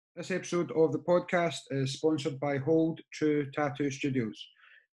This episode of the podcast is sponsored by Hold True Tattoo Studios.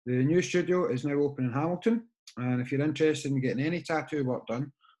 The new studio is now open in Hamilton, and if you're interested in getting any tattoo work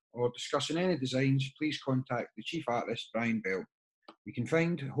done or discussing any designs, please contact the chief artist, Brian Bell. You can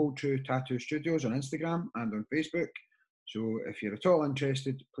find Hold True Tattoo Studios on Instagram and on Facebook, so if you're at all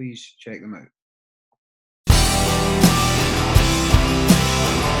interested, please check them out.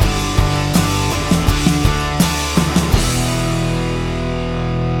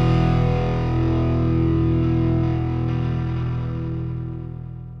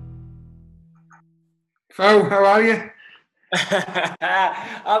 Phil, how are you?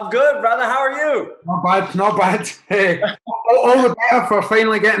 I'm good, brother. How are you? Not bad, not bad. Hey, all the better for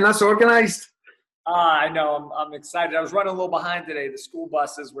finally getting this organised. I know. I'm excited. I was running a little behind today. The school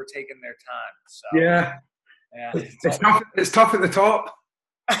buses were taking their time. So Yeah. It's tough at the top.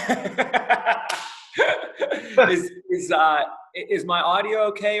 Is my audio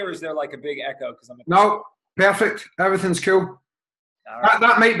okay, or is there like a big echo? No, perfect. Everything's cool. Right.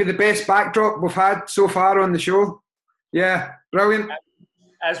 That might be the best backdrop we've had so far on the show. Yeah, brilliant.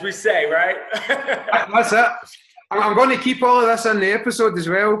 As we say, right? That's it. I'm going to keep all of this in the episode as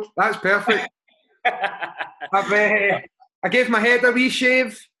well. That's perfect. I gave my head a wee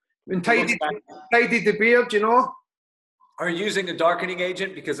shave and tidied the beard, you know. Are you using a darkening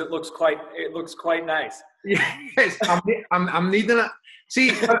agent? Because it looks quite nice. Yes, I'm needing it.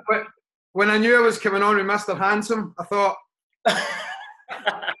 See, when I knew I was coming on with Mr. Handsome, I thought,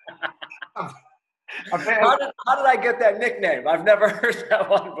 how did I get that nickname? I've never heard that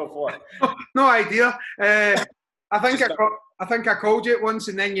one before. No idea. I think I called you it once,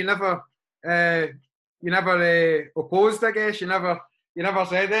 and then you never opposed. I guess you never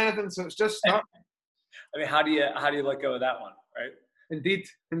said anything. So it's just not. I mean, how do you let go of that one, right? Indeed.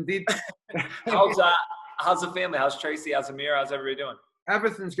 How's the family? How's Tracy? How's Amir? How's everybody doing?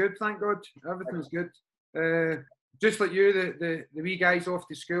 Everything's good, thank God. Everything's good. Just like you, the wee guys off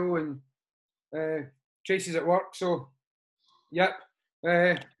to school, and Tracy's at work. So, yep.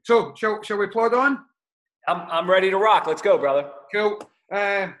 So shall we plod on? I'm ready to rock. Let's go, brother. Cool.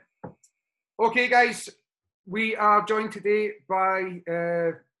 Okay, guys. We are joined today by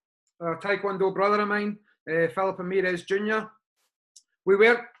a Taekwondo brother of mine, Philip Ameris Jnr.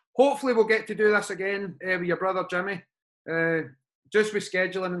 Hopefully we'll get to do this again with your brother Jimmy. Just with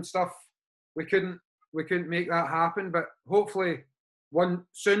scheduling and stuff, we couldn't make that happen, but hopefully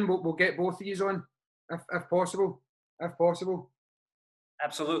soon we'll get both of these on, if possible.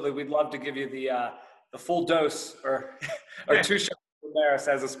 Absolutely, we'd love to give you the full dose or two shots of Ameris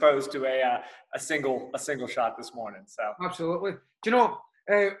as opposed to a single shot this morning. So absolutely. Do you know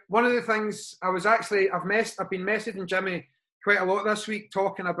one of the things I've been messaging Jimmy quite a lot this week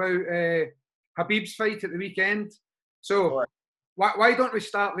talking about Khabib's fight at the weekend. So sure. Why don't we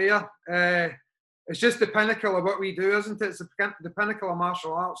start there? It's just the pinnacle of what we do, isn't it? It's the pinnacle of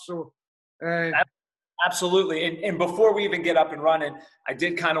martial arts. So, absolutely. And before we even get up and running, I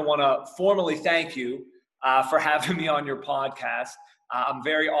did kind of want to formally thank you for having me on your podcast. I'm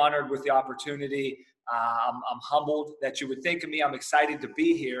very honored with the opportunity. I'm humbled that you would think of me. I'm excited to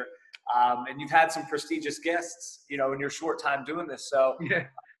be here. And you've had some prestigious guests, in your short time doing this. So yeah.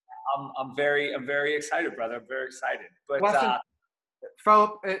 I'm very excited, brother. I'm very excited. But listen,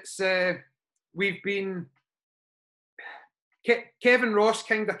 Philip, it's. We've been Kevin Ross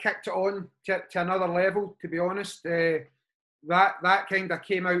kind of kicked it on to another level, to be honest. That kind of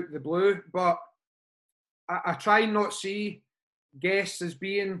came out the blue, but I try not see guests as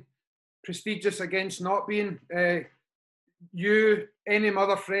being prestigious against not being. You, any of my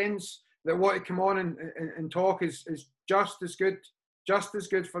other friends that want to come on and talk is just as good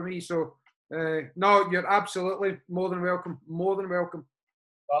for me. So no, you're absolutely more than welcome.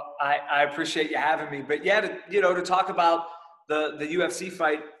 Well, I appreciate you having me, but yeah, to talk about the UFC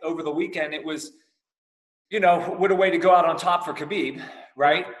fight over the weekend, it was, what a way to go out on top for Khabib,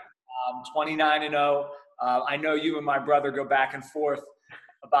 right? 29-0. I know you and my brother go back and forth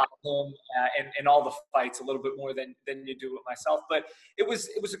about him and all the fights a little bit more than you do with myself, but it was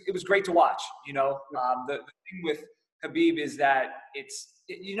great to watch. The thing with Khabib is that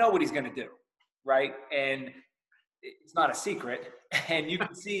what he's going to do, right? And it's not a secret. And you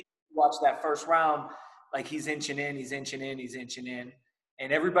can see, watch that first round, like he's inching in.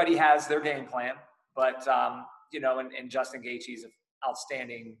 And everybody has their game plan. But, and Justin Gaethje's an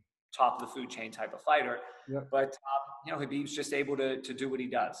outstanding top of the food chain type of fighter. Yep. But, Khabib's just able to do what he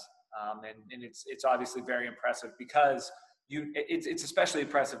does. And it's obviously very impressive because it's especially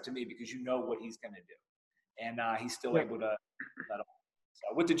impressive to me because you know what he's going to do. And he's still able to let off.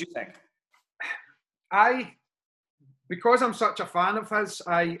 So what did you think? because I'm such a fan of his,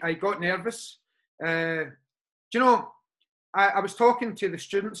 I got nervous. Do you know, I was talking to the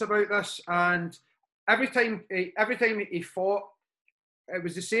students about this, and every time he fought, it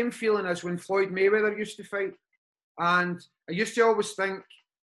was the same feeling as when Floyd Mayweather used to fight. And I used to always think,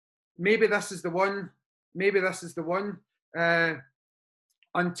 maybe this is the one,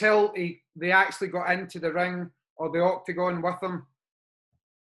 until they actually got into the ring or the octagon with him.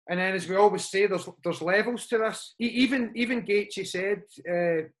 And then, as we always say, there's levels to this. Even Gaethje said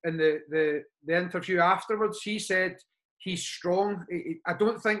in the interview afterwards, he said he's strong. I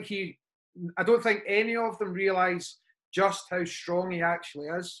don't think any of them realise just how strong he actually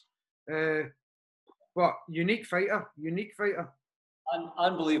is. But unique fighter.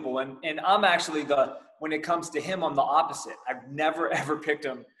 Unbelievable. And I'm actually when it comes to him, I'm the opposite. I've never, ever picked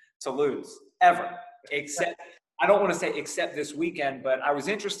him to lose, ever. Except, I don't want to say except this weekend, but I was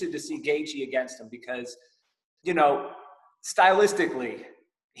interested to see Gaethje against him because, you know, stylistically,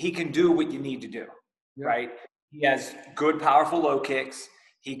 he can do what you need to do, right? He has good, powerful low kicks.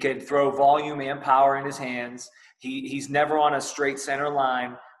 He could throw volume and power in his hands. He's never on a straight center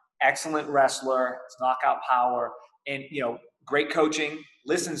line. Excellent wrestler, his knockout power, and, you know, great coaching,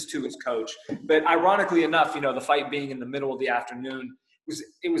 listens to his coach. But ironically enough, you know, the fight being in the middle of the afternoon,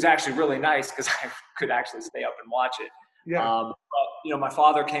 it was actually really nice because I could actually stay up and watch it. Yeah. But, you know, my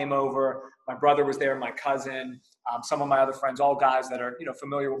father came over, my brother was there, my cousin, some of my other friends, all guys that are, you know,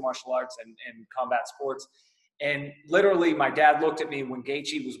 familiar with martial arts and combat sports. And literally my dad looked at me when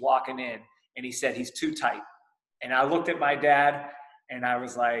Gaethje was walking in and he said, he's too tight. And I looked at my dad and I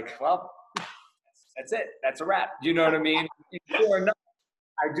was like, well, that's it. That's a wrap. You know what I mean? Sure enough,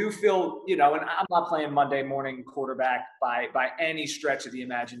 I do feel, you know, and I'm not playing Monday morning quarterback by any stretch of the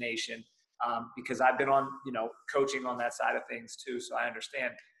imagination because I've been on, you know, coaching on that side of things too, so I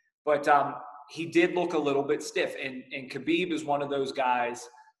understand. But he did look a little bit stiff, and Khabib is one of those guys.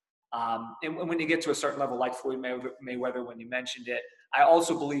 And when you get to a certain level, like Floyd Mayweather, when you mentioned it, I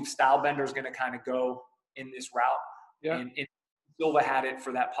also believe Stylebender is going to kind of go in this route. Yeah. And Silva had it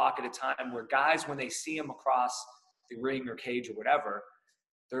for that pocket of time where guys, when they see him across the ring or cage or whatever,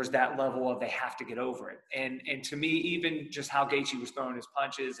 there's that level of they have to get over it. And to me, even just how Gaethje was throwing his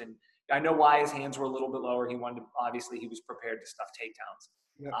punches, and I know why his hands were a little bit lower. He wanted to, obviously, he was prepared to stuff takedowns.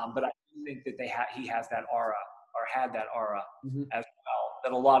 Yeah. But I do think that he has that aura, or had that aura as well,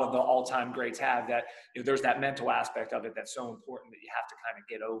 that a lot of the all-time greats have. That, you know, there's that mental aspect of it that's so important that you have to kind of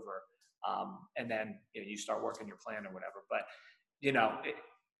get over. And then, you know, you start working your plan or whatever. But, you know,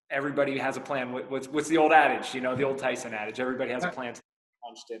 everybody has a plan. What's the old adage? You know, the old Tyson adage. Everybody has a plan.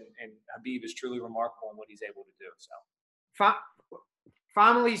 And Khabib is truly remarkable in what he's able to do. So,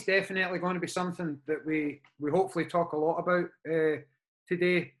 family's definitely going to be something that we hopefully talk a lot about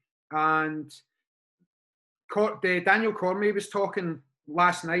today. And Daniel Cormier was talking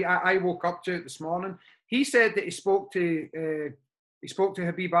last night. I woke up to it this morning. He said that he spoke to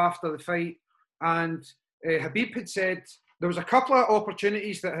Khabib after the fight, and Khabib had said there was a couple of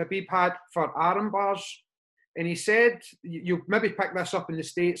opportunities that Khabib had for arm bars. And he said, you'll maybe pick this up in the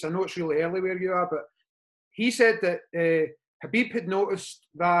States. I know it's really early where you are, but he said that Khabib had noticed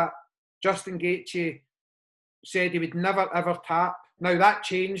that Justin Gaethje said he would never, ever tap. Now, that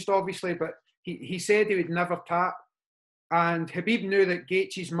changed, obviously, but he said he would never tap. And Khabib knew that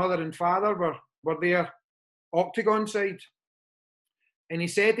Gaethje's mother and father were there octagon side. And he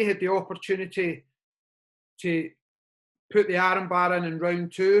said he had the opportunity to put the arm bar in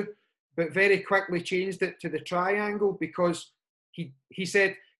round two, but very quickly changed it to the triangle because he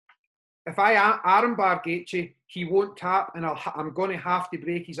said, if I armbar Gaethje, he won't tap and I'm going to have to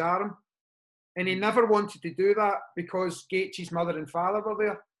break his arm. And he never wanted to do that because Gaethje's mother and father were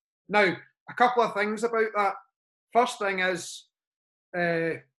there. Now, a couple of things about that. First thing is,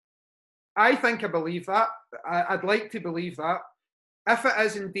 I think I believe that. I'd like to believe that. If it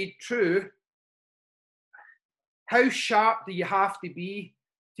is indeed true, how sharp do you have to be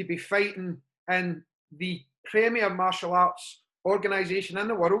fighting in the premier martial arts organisation in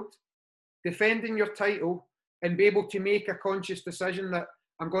the world, defending your title, and be able to make a conscious decision that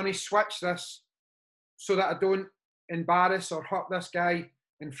I'm going to switch this so that I don't embarrass or hurt this guy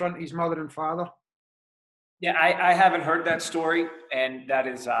in front of his mother and father? Yeah, I haven't heard that story, and that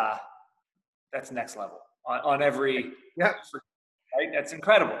is that's next level on every. Yeah. Right. That's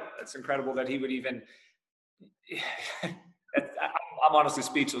incredible. That's incredible that he would even. I'm honestly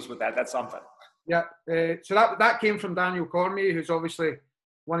speechless with that. That's something. Yeah. So that came from Daniel Cormier, who's obviously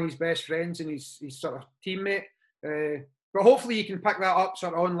one of his best friends and his sort of teammate. But hopefully you can pick that up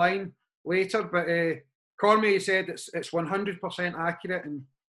sort of online later. But Cormier said it's 100% accurate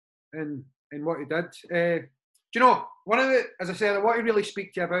in what he did. Do you know, one of the, as I said, I want to really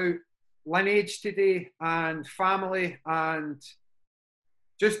speak to you about lineage today and family and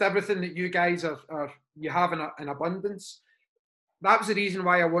just everything that you guys you have in abundance. That was the reason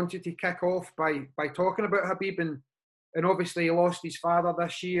why I wanted to kick off by talking about Habib, and obviously he lost his father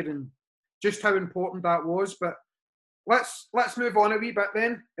this year and just how important that was. But let's move on a wee bit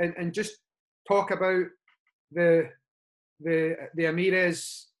then and just talk about the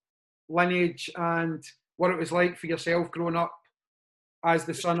Ameris lineage and what it was like for yourself growing up as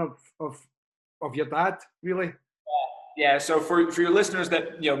the son of your dad, really. Yeah, so for your listeners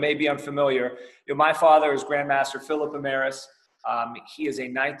that may be unfamiliar, my father is Grandmaster Philip Ameris. He is a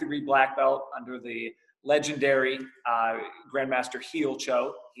 9th degree black belt under the legendary Grandmaster Heel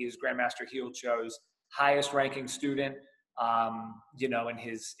Cho. He is Grandmaster Heel Cho's highest ranking student, and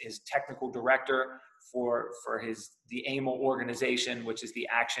his technical director for the AML organization, which is the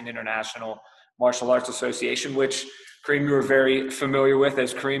Action International Martial Arts Association, which Kareem, you are very familiar with,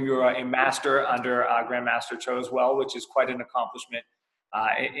 as Kareem, you are a master under Grandmaster Cho as well, which is quite an accomplishment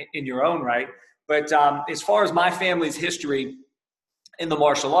in your own right. But as far as my family's history in the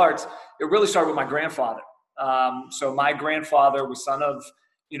martial arts, it really started with my grandfather. So my grandfather was son of,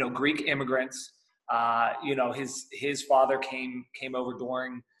 Greek immigrants. His father came over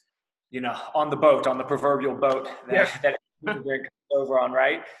during, on the proverbial boat that immigrant comes over on,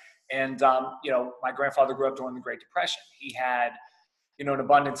 right? And, my grandfather grew up during the Great Depression. He had, an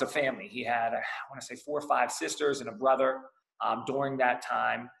abundance of family. He had, I want to say 4 or 5 sisters and a brother during that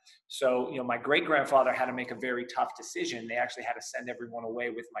time. So, my great-grandfather had to make a very tough decision. They actually had to send everyone away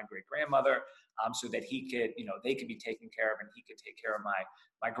with my great-grandmother so that he could, they could be taken care of and he could take care of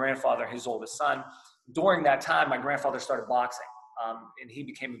my grandfather, his oldest son. During that time, my grandfather started boxing and he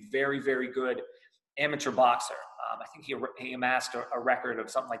became a very, very good amateur boxer. I think he amassed a record of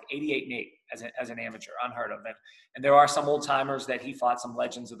something like 88-8 as an amateur, unheard of. And there are some old timers that he fought, some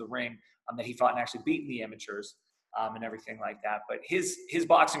legends of the ring that he fought and actually beaten the amateurs and everything like that. But his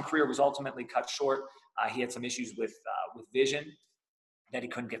boxing career was ultimately cut short. He had some issues with vision that he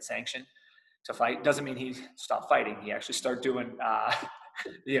couldn't get sanctioned to fight. Doesn't mean he stopped fighting. He actually started doing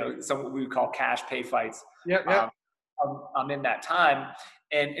some what we would call cash pay fights. Yeah. In that time.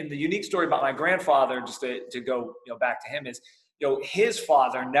 And the unique story about my grandfather, just to go back to him, is his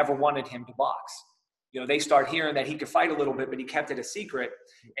father never wanted him to box. They start hearing that he could fight a little bit, but he kept it a secret.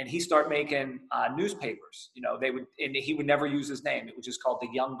 And he started making newspapers. He would never use his name. It was just called the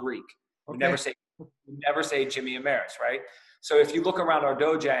Young Greek. We never say Jimmy Ameris, right? So if you look around our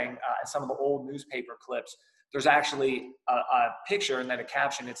dojang, some of the old newspaper clips, there's actually a picture and then a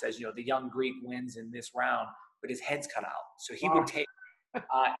caption. It says, the Young Greek wins in this round, but his head's cut out. So he would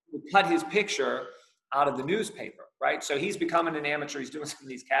cut his picture out of the newspaper, right? So he's becoming an amateur. He's doing some of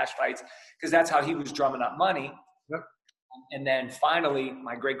these cash fights because that's how he was drumming up money. Yep. And then finally,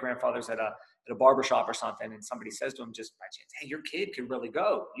 my great-grandfather's at a barbershop or something, and somebody says to him just by chance, "Hey, your kid could really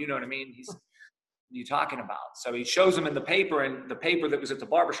go." You know what I mean? What are you talking about? So he shows him in the paper, and the paper that was at the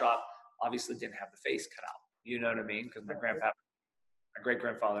barbershop obviously didn't have the face cut out. You know what I mean? Because my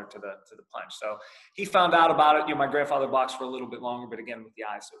great-grandfather to the punch. So he found out about it. My grandfather boxed for a little bit longer, but again with the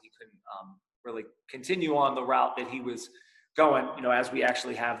eye, so he couldn't really continue on the route that he was going. As we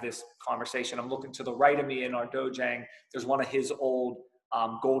actually have this conversation, I'm looking to the right of me in our dojang. There's one of his old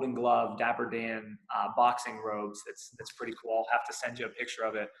Golden Glove Dapper Dan boxing robes. That's pretty cool. I'll have to send you a picture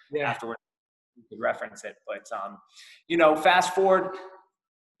of it afterward. You could reference it. But fast forward.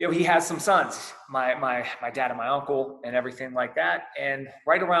 He has some sons, my dad and my uncle and everything like that. And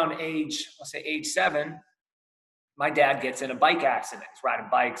right around age 7, my dad gets in a bike accident. He's riding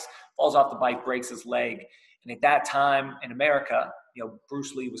bikes, falls off the bike, breaks his leg. And at that time in America,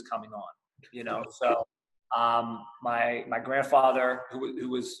 Bruce Lee was coming on, So my grandfather, who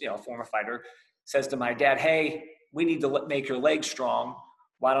was, a former fighter, says to my dad, "Hey, we need to make your legs strong.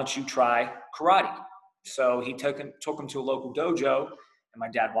 Why don't you try karate?" So he took him to a local dojo. And my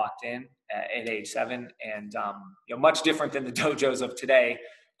dad walked in at age 7 and, much different than the dojos of today,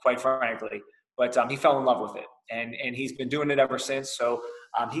 quite frankly, but he fell in love with it and he's been doing it ever since. So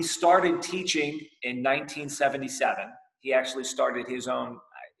he started teaching in 1977. He actually started his own,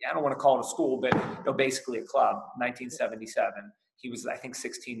 I don't want to call it a school, but basically a club, 1977. He was, I think,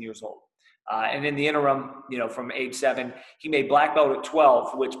 16 years old. And in the interim, from age 7, he made black belt at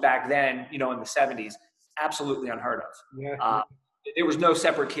 12, which back then, in the 70s, absolutely unheard of. Yeah. There was no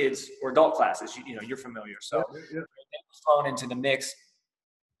separate kids or adult classes. You're familiar. So yeah. It was thrown into the mix.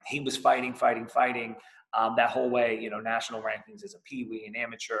 He was fighting that whole way, national rankings as a peewee and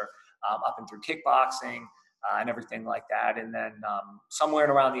amateur, up and through kickboxing and everything like that. And then somewhere in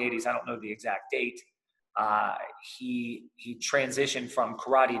around the 80s, I don't know the exact date, he transitioned from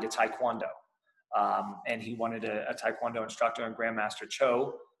karate to taekwondo. And he wanted a taekwondo instructor, and Grandmaster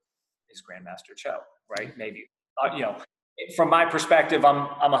Cho is Grandmaster Cho, right? Maybe, from my perspective,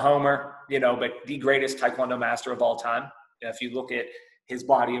 I'm a homer, but the greatest taekwondo master of all time. If you look at his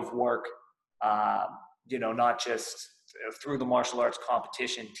body of work, not just through the martial arts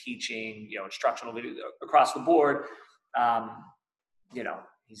competition, teaching, instructional video across the board,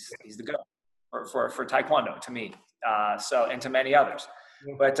 he's the goat for taekwondo to me. And to many others.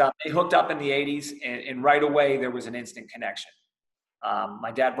 But they hooked up in the 80s, and right away there was an instant connection.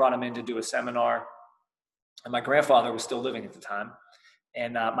 My dad brought him in to do a seminar, and my grandfather was still living at the time.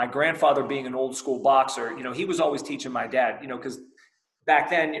 And my grandfather, being an old school boxer, he was always teaching my dad, because back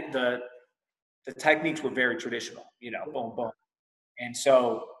then the techniques were very traditional, boom, boom. And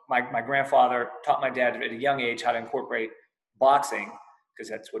so my grandfather taught my dad at a young age how to incorporate boxing, because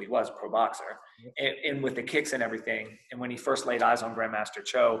that's what he was, pro boxer, and with the kicks and everything. And when he first laid eyes on Grandmaster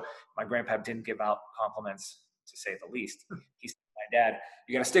Cho, my grandpa didn't give out compliments, to say the least. He said, my dad,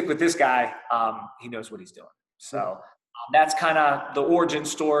 you got to stick with this guy. He knows what he's doing. So that's kind of the origin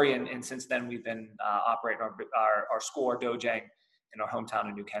story. And since then, we've been operating our school, our dojang, in our hometown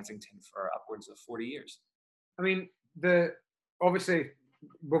in New Kensington for upwards of 40 years. I mean, obviously,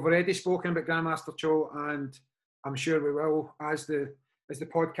 we've already spoken about Grandmaster Cho, and I'm sure we will as the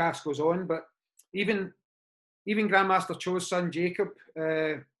podcast goes on. But even Grandmaster Cho's son Jacob,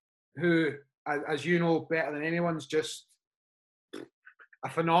 who, as you know better than anyone's just a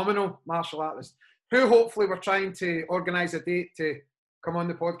phenomenal martial artist, who hopefully we're trying to organise a date to come on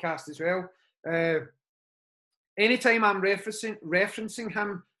the podcast as well. Anytime I'm referencing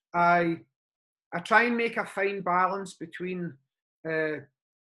him, I try and make a fine balance between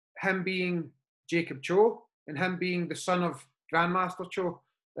him being Jacob Cho and him being the son of Grandmaster Cho.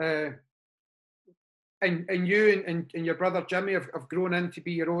 And you and your brother Jimmy have grown into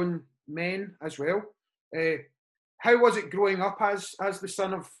be your own men as well. How was it growing up as the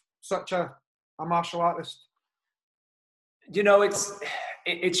son of such a martial artist?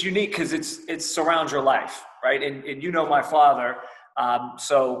 It's unique because it surrounds your life, right? And my father,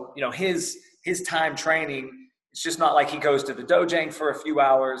 so his time training, it's just not like he goes to the dojang for a few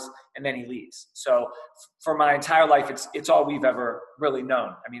hours and then he leaves. So for my entire life, it's all we've ever really known.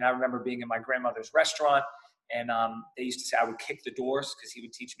 I mean, I remember being in my grandmother's restaurant, and they used to say I would kick the doors because he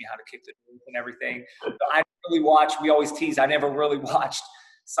would teach me how to kick the doors and everything. So I really watched. We always teased. I never really watched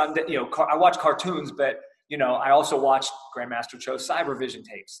Sunday. I watched cartoons, but I also watched Grandmaster Cho's Cybervision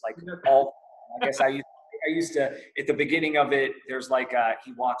tapes. Like I guess I used to at the beginning of it. There's like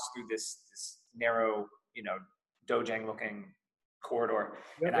he walks through this narrow, dojang looking corridor,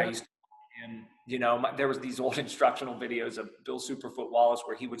 and I used to. And there was these old instructional videos of Bill Superfoot Wallace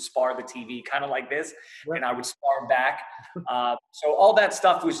where he would spar the TV kind of like this, and I would spar back. So all that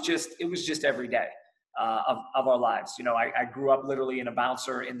stuff was just every day of our lives. I grew up literally in a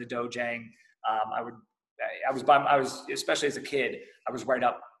bouncer in the dojang. I was especially as a kid, I was right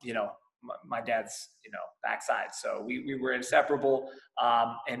up, my dad's, backside. So we were inseparable,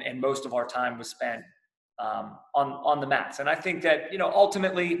 and most of our time was spent on the mats. And I think that,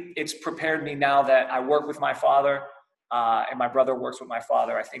 ultimately it's prepared me now that I work with my father, and my brother works with my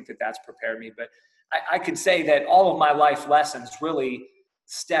father. I think that that's prepared me, but I could say that all of my life lessons really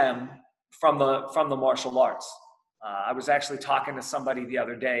stem from the martial arts. I was actually talking to somebody the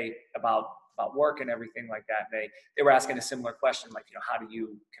other day about work and everything like that. They were asking a similar question, like, how do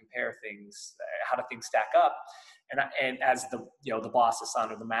you compare things? How do things stack up? And as the boss's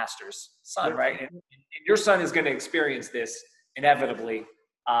son or the master's son, right? And your son is going to experience this inevitably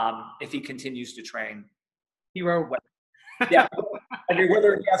if he continues to train. He will. Yeah. I mean,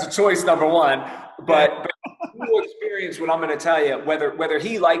 whether he has a choice, number one, but he will experience what I'm going to tell you, whether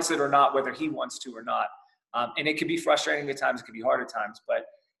he likes it or not, whether he wants to or not. And it can be frustrating at times, it can be hard at times, but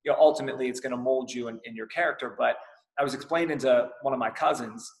ultimately it's going to mold you in your character. But I was explaining to one of my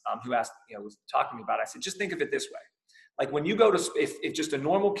cousins who asked, was talking to me about it. I said, just think of it this way. Like when you go to, if just a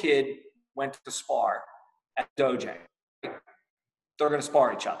normal kid went to spar at dojang, they're going to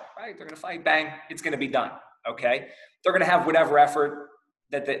spar each other, right? They're going to fight, bang, it's going to be done. Okay. They're going to have whatever effort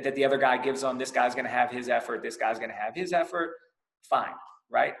that the other guy gives them. This guy's going to have his effort. This guy's going to have his effort. Fine.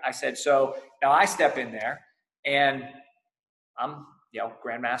 Right. I said, so now I step in there and I'm,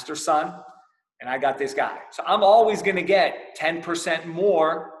 Grandmaster's son, and I got this guy. So I'm always going to get 10%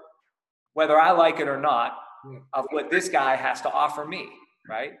 more, whether I like it or not, of what this guy has to offer me.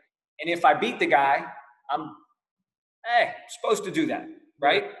 Right. And if I beat the guy, I'm supposed to do that.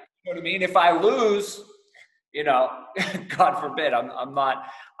 Right. You know what I mean? If I lose, you know, God forbid, I'm not,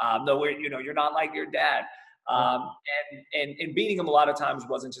 nowhere, you know, you're not like your dad. And beating him a lot of times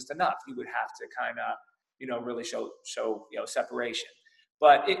wasn't just enough. You would have to kind of, you know, really show, you know, separation.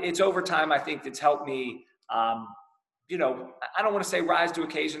 But it's over time, I think, that's helped me, you know, I don't want to say rise to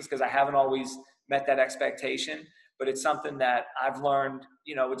occasions because I haven't always met that expectation, but it's something that I've learned,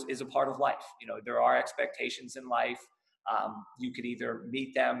 you know, is a part of life. You know, there are expectations in life. You could either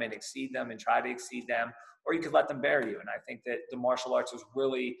meet them and exceed them and try to exceed them, or you could let them bear you. And I think that the martial arts has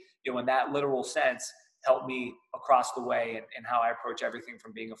really, you know, in that literal sense, helped me across the way and how I approach everything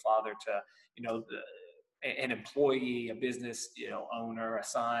from being a father to, you know, an employee, a business, you know, owner, a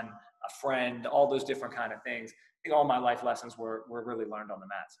son, a friend, all those different kind of things. I think all my life lessons were really learned on the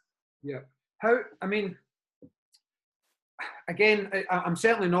mats. Yeah. I mean, again, I'm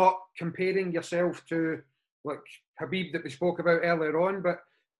certainly not comparing yourself to like Khabib that we spoke about earlier on, but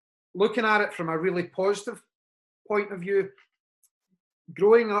looking at it from a really positive point of view,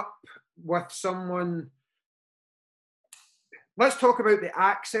 growing up with someone, let's talk about the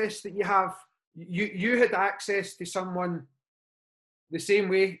access that you have. You had access to someone the same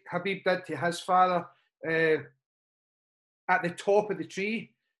way Khabib did to his father, at the top of the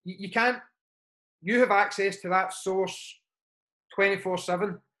tree. You have access to that source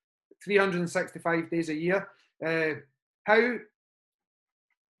 24/7, 365 days a year. How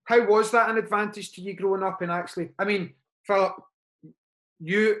was that an advantage to you growing up? And actually, I mean, Philip,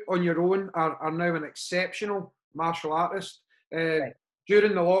 you on your own are now an exceptional martial artist. Right.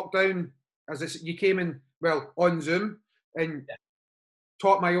 During the lockdown, as I said, you came in, well, on Zoom and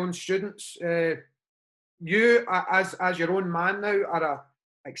taught my own students. You, as your own man now, are an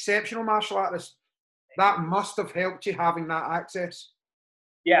exceptional martial artist. That must have helped you having that access.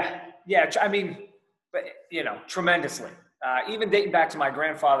 Yeah. I mean, but you know, tremendously. Even dating back to my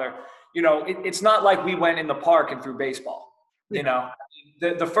grandfather, you know, it's not like we went in the park and threw baseball. You know,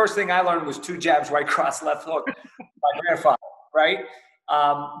 the first thing I learned was 2 jabs, right cross, left hook. My grandfather, right?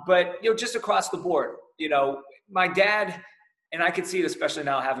 But you know, just across the board, you know, my dad, and I could see it, especially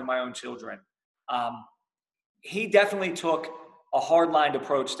now having my own children. He definitely took a hard-lined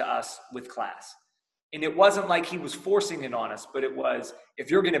approach to us with class. And it wasn't like he was forcing it on us, but it was, if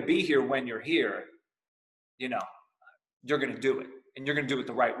you're going to be here when you're here, you know, you're going to do it, and you're going to do it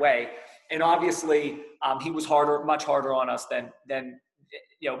the right way. And obviously, he was much harder on us than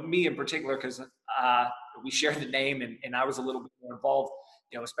you know, me in particular, because we shared the name, and I was a little bit more involved,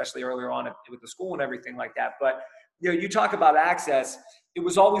 you know, especially earlier on with the school and everything like that. But you know, you talk about access; it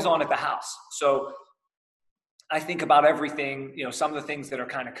was always on at the house. So I think about everything, you know, some of the things that are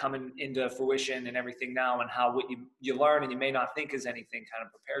kind of coming into fruition and everything now, and how what you learn and you may not think is anything kind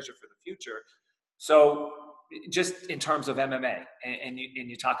of prepares you for the future. So just in terms of MMA, and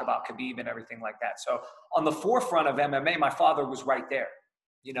you talk about Khabib and everything like that. So on the forefront of MMA, my father was right there.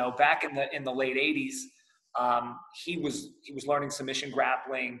 You know, back in the late 80s, he was learning submission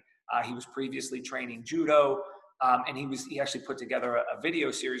grappling. He was previously training judo, and he actually put together a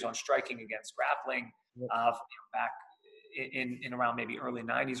video series on striking against grappling. Back in around maybe early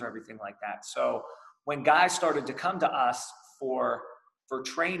 90s or everything like that. So when guys started to come to us for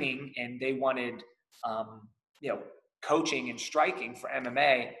training and they wanted, you know, coaching and striking for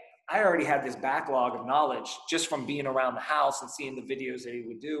MMA, I already had this backlog of knowledge just from being around the house and seeing the videos that he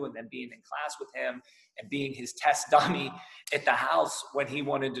would do, and then being in class with him and being his test dummy at the house when he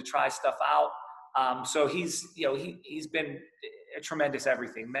wanted to try stuff out. So he's been a tremendous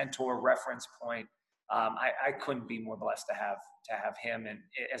everything, mentor, reference point. I couldn't be more blessed to have him and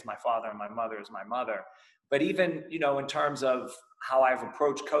as my father, and my mother as my mother. But even, you know, in terms of how I've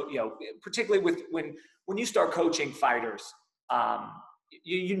approached, you know, particularly with when you start coaching fighters,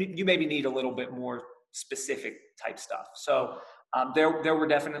 you maybe need a little bit more specific type stuff. So there were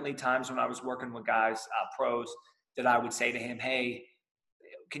definitely times when I was working with guys, pros, that I would say to him, "Hey,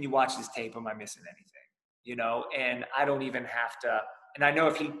 can you watch this tape? Am I missing anything?" You know, and I don't even have to. And I know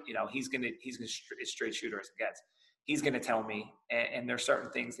if he, you know, he's gonna straight shooter as it gets. He's gonna tell me, and there's certain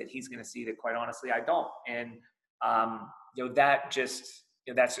things that he's gonna see that, quite honestly, I don't. And you know, that just,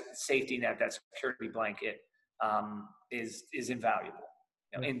 you know, that safety net, that security blanket, is invaluable.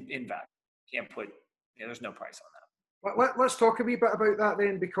 You know, invaluable. Can't put, you know, there's no price on that. Let's talk a wee bit about that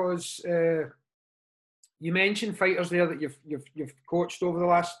then, because you mentioned fighters there that you've coached over the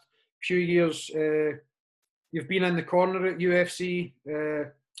last few years. You've been in the corner at UFC.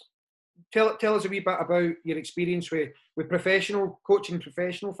 Tell us a wee bit about your experience with coaching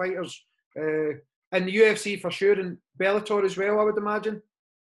professional fighters in the UFC for sure, and Bellator as well, I would imagine.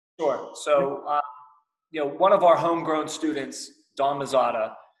 Sure. So, you know, one of our homegrown students, Don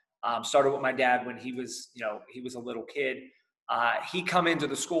Mazzata, Started with my dad when he was a little kid. He come into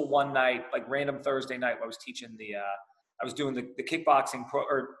the school one night, like random Thursday night, where I was teaching I was doing the kickboxing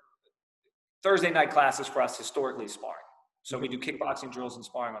or Thursday night classes for us historically sparring. So we do kickboxing drills and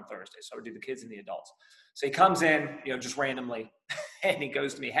sparring on Thursday. So we do the kids and the adults. So he comes in, just randomly, and he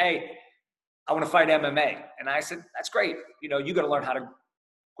goes to me, "Hey, I want to fight MMA." And I said, "That's great. You got to learn how to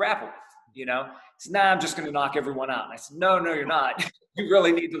grapple." He said, "Nah, I'm just going to knock everyone out." And I said, No, you're not. You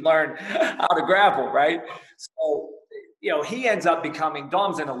really need to learn how to grapple, right? So, he ends up becoming,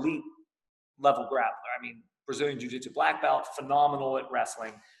 Dom's an elite level grappler. I mean, Brazilian Jiu-Jitsu black belt, phenomenal at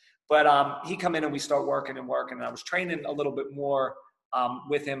wrestling. But he come in and we start working. And I was training a little bit more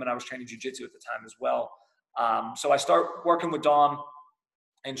with him, and I was training jiu-jitsu at the time as well. So I start working with Dom,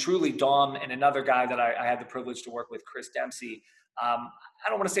 and truly Dom and another guy that I had the privilege to work with, Chris Dempsey. I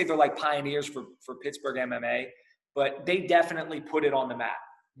don't want to say they're like pioneers for Pittsburgh MMA, but they definitely put it on the map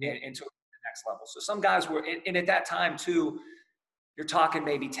and took it to the next level. So some guys were, and at that time too, you're talking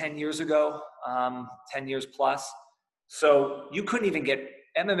maybe 10 years ago, 10 years plus. So you couldn't even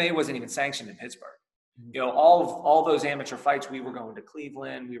MMA wasn't even sanctioned in Pittsburgh. All those amateur fights, we were going to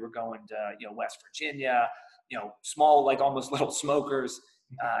Cleveland, we were going to, West Virginia, small, like almost little smokers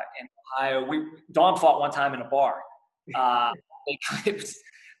in Ohio. Dom fought one time in a bar.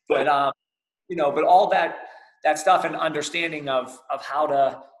 But all that stuff and understanding of how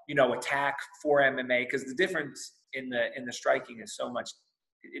to, attack for MMA, because the difference in the striking is so much,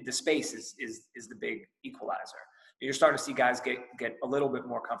 the space is the big equalizer. You're starting to see guys get a little bit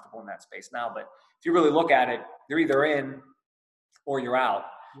more comfortable in that space now. But if you really look at it, you're either in or you're out.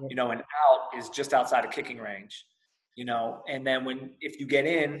 And out is just outside of kicking range. And then if you get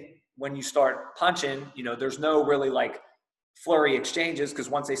in, when you start punching, there's no really like flurry exchanges, because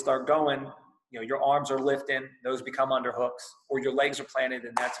once they start going, your arms are lifting, those become underhooks, or your legs are planted,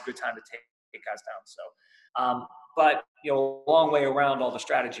 and that's a good time to take guys down. So, but a long way around all the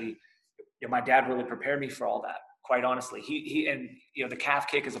strategy. My dad really prepared me for all that. Quite honestly, he and the calf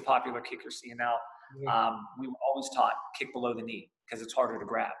kick is a popular kick you're seeing now. We were always taught kick below the knee because it's harder to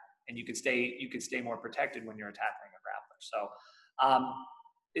grab, and you could stay more protected when you're attacking a grappler. So,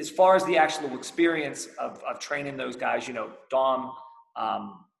 as far as the actual experience of training those guys, Dom,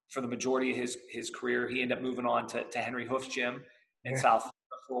 for the majority of his career, he ended up moving on to Henry Hoof's gym in South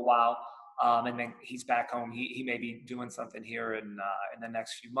Florida for a while, and then he's back home. He may be doing something here in the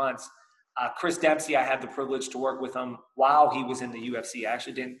next few months. Chris Dempsey, I had the privilege to work with him while he was in the UFC. I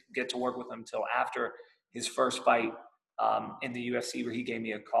actually didn't get to work with him until after his first fight in the UFC, where he gave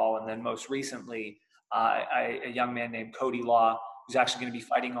me a call. And then most recently, a young man named Cody Law, who's actually going to be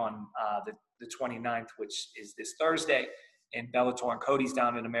fighting on the 29th, which is this Thursday, in Bellator. And Cody's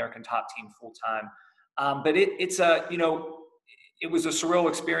down at American Top Team full time. But it was a surreal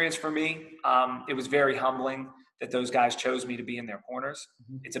experience for me. It was very humbling that those guys chose me to be in their corners.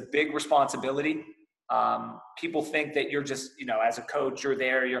 It's a big responsibility. People think that you're just, as a coach, you're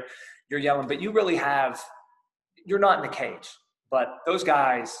there, you're yelling, but you're not in the cage. But those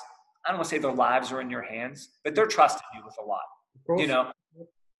guys, I don't want to say their lives are in your hands, but they're trusting you with a lot.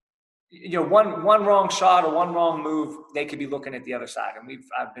 One wrong shot or one wrong move, they could be looking at the other side. And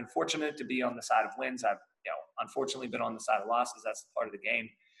I've been fortunate to be on the side of wins. I've unfortunately been on the side of losses. That's part of the game.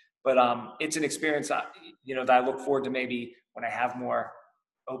 But it's an experience, that I look forward to maybe when I have more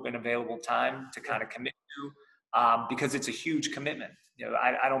open available time to kind of commit to, because it's a huge commitment.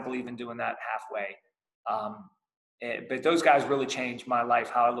 I don't believe in doing that halfway. But those guys really changed my life,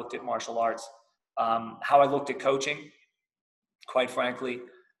 how I looked at martial arts, how I looked at coaching, quite frankly.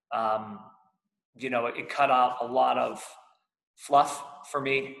 It cut out a lot of fluff for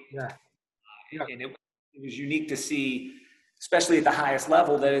me. And it was unique to see, especially at the highest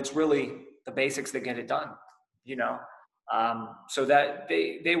level, that it's really the basics that get it done, so that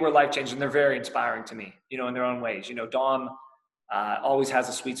they were life-changing. They're very inspiring to me, in their own ways. Dom always has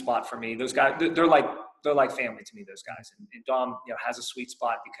a sweet spot for me. Those guys, they're like family to me, those guys. And Dom, has a sweet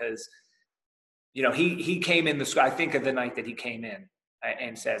spot because, he came in I think of the night that he came in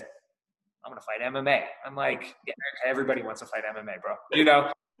and said, "I'm going to fight MMA." I'm like, yeah, everybody wants to fight MMA, bro,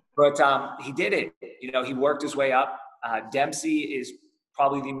 but he did it. He worked his way up. Dempsey is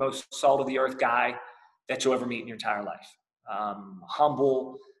probably the most salt-of-the-earth guy that you'll ever meet in your entire life.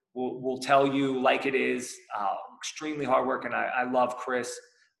 Humble, will tell you like it is, extremely hard work. And I love Chris.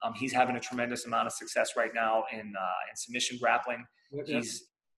 He's having a tremendous amount of success right now in submission grappling. He's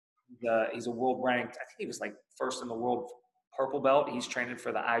a world ranked, I think he was like first in the world purple belt. He's training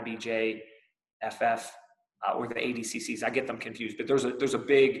for the IBJFF or the ADCCs. I get them confused, but there's a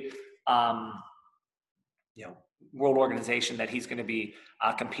big, world organization that he's going to be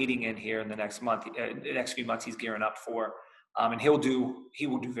competing in here in the next month, the next few months he's gearing up for. And he will do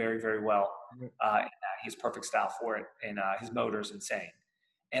very, very well. He has perfect style for it, and his motor is insane.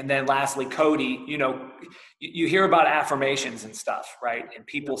 And then lastly, Cody, you hear about affirmations and stuff, right? And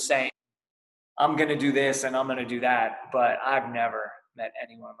people saying, I'm going to do this and I'm going to do that. But I've never met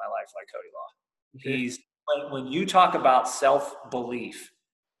anyone in my life like Cody Law. When you talk about self-belief,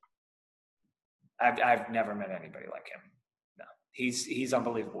 I've never met anybody like him. No, he's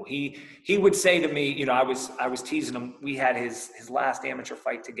unbelievable. He would say to me, I was teasing him. We had his last amateur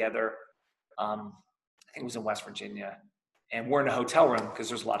fight together. I think it was in West Virginia, and we're in a hotel room because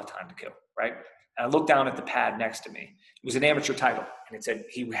there's a lot of time to kill, right? And I looked down at the pad next to me. It was an amateur title, and it said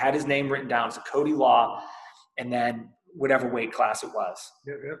he had his name written down as a Cody Law, and then whatever weight class it was.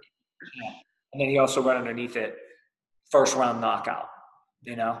 Yep. Yeah. And then he also wrote underneath it, first round knockout.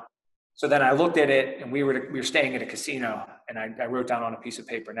 So then I looked at it, and we were staying at a casino, and I wrote down on a piece of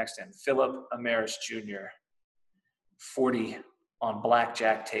paper next to him, Philip Ameris Jr., 40 on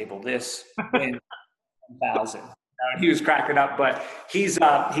blackjack table. This win 1,000. He was cracking up, but he's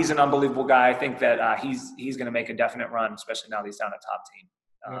an unbelievable guy. I think that he's going to make a definite run, especially now that he's down a top team.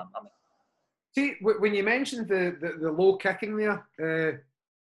 See, when you mentioned the low kicking there,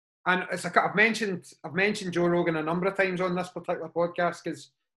 and it's like I've mentioned Joe Rogan a number of times on this particular podcast because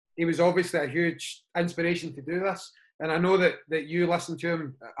he was obviously a huge inspiration to do this, and I know that you listen to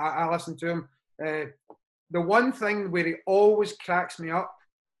him. I listen to him. The one thing where he always cracks me up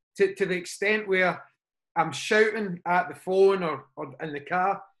to the extent where I'm shouting at the phone or in the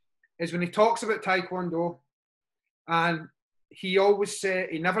car is when he talks about Taekwondo, and he always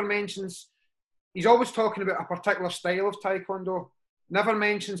he's always talking about a particular style of Taekwondo, never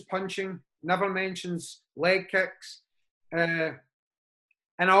mentions punching, never mentions leg kicks. And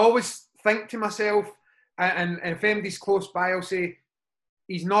I always think to myself, and if anybody's close by, I'll say,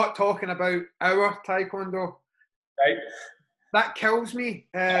 he's not talking about our Taekwondo. Right. That kills me.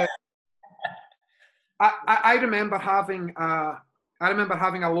 I remember having a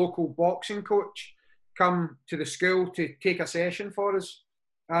local boxing coach come to the school to take a session for us,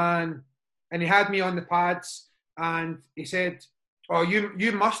 and he had me on the pads, and he said, "Oh,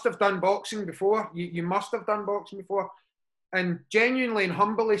 you must have done boxing before. You must have done boxing before." And genuinely and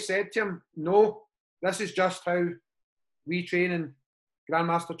humbly said to him, "No, this is just how we train in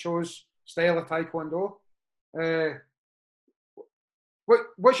Grandmaster Cho's style of Taekwondo."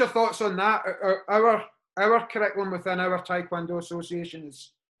 What's your thoughts on that? Our curriculum within our Taekwondo Association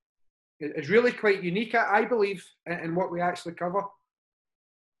is really quite unique, I believe, in what we actually cover.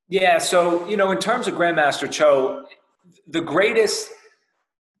 Yeah, so, in terms of Grandmaster Cho, the greatest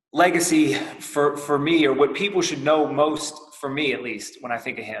legacy for me, or what people should know most, for me at least, when I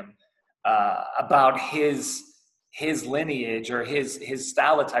think of him, about his lineage or his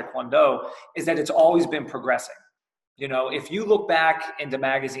style of Taekwondo, is that it's always been progressing. If you look back into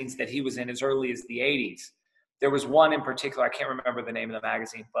magazines that he was in as early as the 80s, there was one in particular, I can't remember the name of the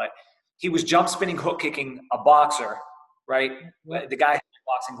magazine, but he was jump spinning, hook kicking a boxer, right? The guy had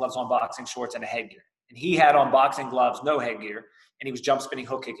boxing gloves on, boxing shorts, and a headgear. And he had on boxing gloves, no headgear, and he was jump spinning,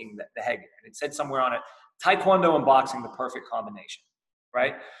 hook kicking the headgear. And it said somewhere on it, Taekwondo and boxing, the perfect combination,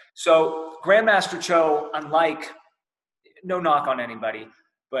 right? So Grandmaster Cho, unlike, no knock on anybody,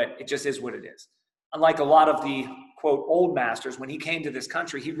 but it just is what it is. Unlike a lot of the, quote, old masters, when he came to this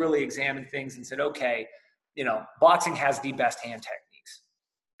country, he really examined things and said, okay, boxing has the best hand techniques.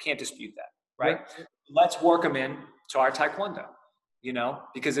 Can't dispute that, right? Yeah. Let's work them in to our Taekwondo,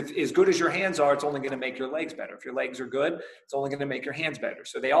 because if as good as your hands are, it's only going to make your legs better. If your legs are good, it's only going to make your hands better.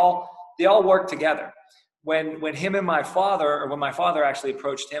 So they all work together. When him and my father, or when my father actually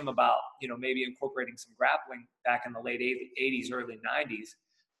approached him about, maybe incorporating some grappling back in the late 80s, early 90s,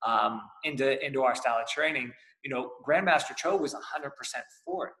 into our style of training, Grandmaster Cho was 100%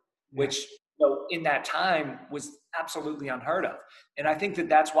 for it, which in that time was absolutely unheard of. And I think that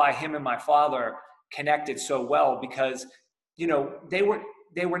that's why him and my father connected so well, because they were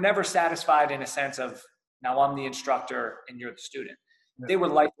never satisfied in a sense of, now I'm the instructor and you're the student. Yeah. They were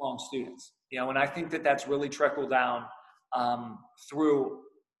lifelong students, and I think that that's really trickled down through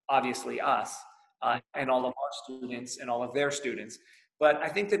obviously us and all of our students and all of their students. But I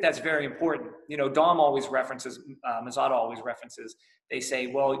think that that's very important. Dom always references, Mazzata always references, they say,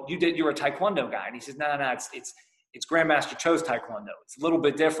 well, you're a Taekwondo guy. And he says, no, it's Grandmaster Cho's Taekwondo. It's a little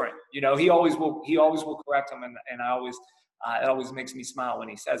bit different. He always will correct him. And I always, it always makes me smile when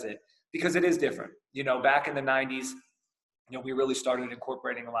he says it, because it is different. Back in the 90s, we really started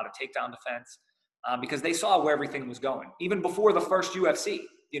incorporating a lot of takedown defense because they saw where everything was going, even before the first UFC.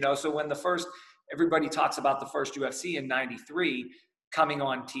 So when the first everybody talks about the first UFC in '93 coming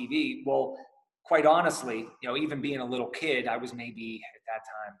on TV. Well, quite honestly, even being a little kid, I was maybe at that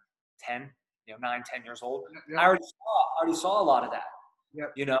time 10, 9, 10 years old. Yeah. I already saw a lot of that.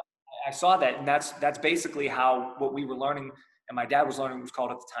 Yeah. I saw that, and that's basically how what we were learning, and my dad was learning, was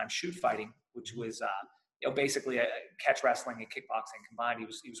called at the time shoot fighting, which was basically a catch wrestling and kickboxing combined. He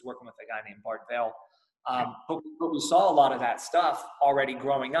was working with a guy named Bart Vale. But we saw a lot of that stuff already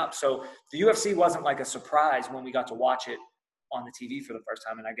growing up. So the UFC wasn't like a surprise when we got to watch it on the TV for the first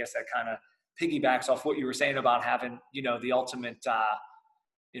time. And I guess that kind of piggybacks off what you were saying about having, the ultimate,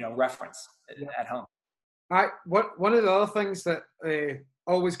 reference at home. One of the other things that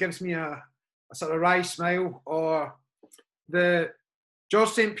always gives me a sort of wry smile, or the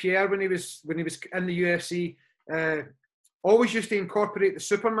Georges St. Pierre when he was in the UFC, always used to incorporate the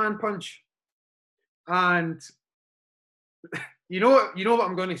Superman punch. And you know what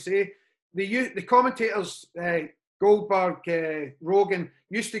I'm going to say. The commentators, Goldberg, Rogan,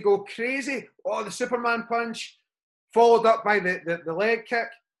 used to go crazy. Oh, the Superman punch, followed up by the leg kick.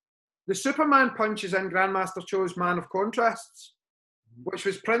 The Superman punch is in Grandmaster Cho's Man of Contrasts, which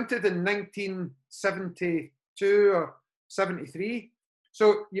was printed in 1972 or 73.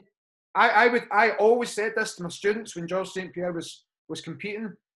 So I always said this to my students when Georges St. Pierre was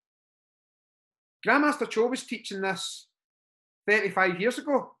competing. Grandmaster Cho was teaching this 35 years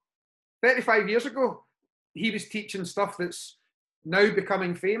ago. 35 years ago, he was teaching stuff that's now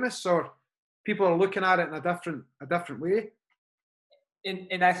becoming famous, or people are looking at it in a different way.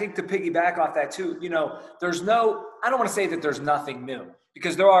 And I think to piggyback off that too, I don't want to say that there's nothing new,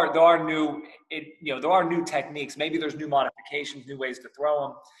 because there are new techniques. Maybe there's new modifications, new ways to throw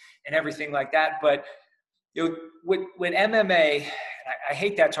them, and everything like that. But with MMA, I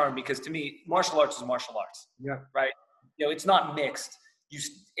hate that term, because to me, martial arts is martial arts. Yeah. Right. It's not mixed.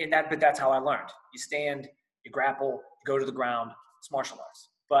 But that's how I learned. You stand, you grapple, you go to the ground. It's martial arts.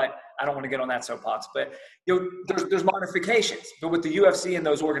 But I don't want to get on that soapbox. But there's modifications. But what the UFC and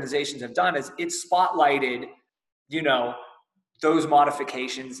those organizations have done is it's spotlighted, those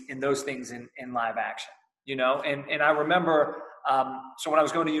modifications and those things in live action. And I remember, so when I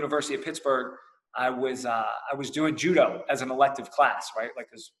was going to University of Pittsburgh, I was doing judo as an elective class, right? Like,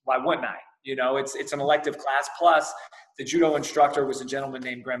 'cause why wouldn't I? It's an elective class. Plus, the judo instructor was a gentleman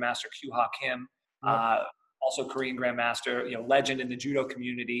named Grandmaster Kyu-Ha Kim, also Korean Grandmaster, legend in the judo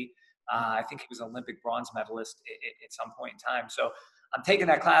community. I think he was an Olympic bronze medalist at some point in time. So I'm taking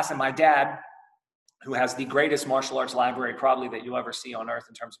that class, and my dad, who has the greatest martial arts library probably that you'll ever see on earth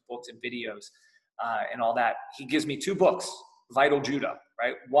in terms of books and videos and all that, he gives me 2 books, Vital Judo,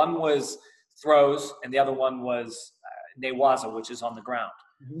 right? One was throws, and the other one was Newaza, which is on the ground,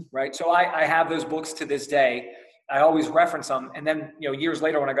 right? So I have those books to this day. I always reference them. And then, years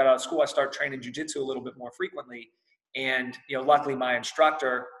later when I got out of school, I started training jiu-jitsu a little bit more frequently. And, luckily my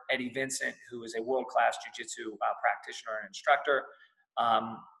instructor, Eddie Vincent, who is a world-class jiu-jitsu practitioner and instructor,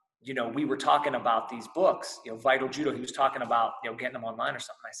 we were talking about these books, Vital Judo. He was talking about, getting them online or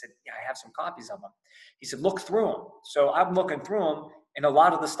something. I said, yeah, I have some copies of them. He said, look through them. So I'm looking through them. And a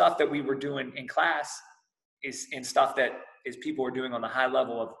lot of the stuff that we were doing in class is in stuff that is people were doing on the high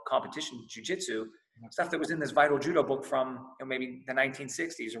level of competition jiu-jitsu, stuff that was in this Vital Judo book from maybe the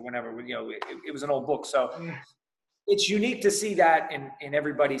 1960s or whenever, it was an old book. So it's unique to see that in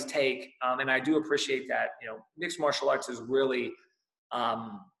everybody's take. And I do appreciate that, mixed martial arts has really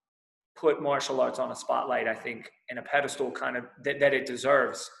put martial arts on a spotlight, I think, in a pedestal kind of that it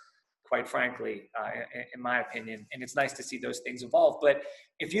deserves, quite frankly, in my opinion. And it's nice to see those things evolve. But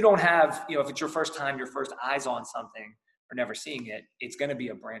if you don't have, if it's your first time, your first eyes on something or never seeing it, it's going to be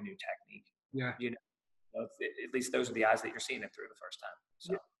a brand new technique. Yeah. At least those are the eyes that you're seeing it through the first time.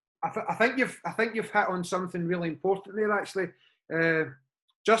 So. I think you've hit on something really important there, actually.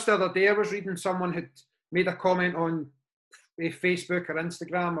 Just the other day, I was reading someone had made a comment on Facebook or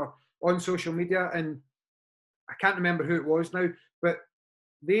Instagram or on social media, and I can't remember who it was now, but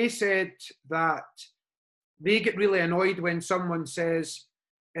they said that they get really annoyed when someone says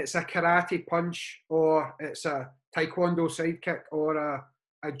it's a karate punch or it's a taekwondo sidekick or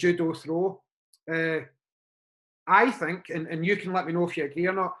a judo throw. I think, and you can let me know if you agree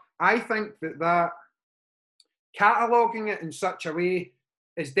or not, I think that cataloguing it in such a way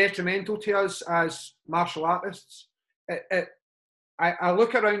is detrimental to us as martial artists. I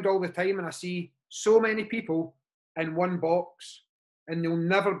look around all the time and I see so many people in one box, and they'll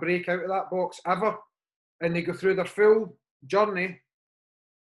never break out of that box ever. And they go through their full journey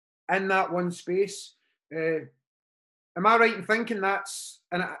in that one space. Am I right in thinking that's,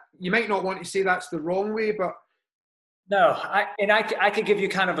 and you might not want to say that's the wrong way, but No, I could give you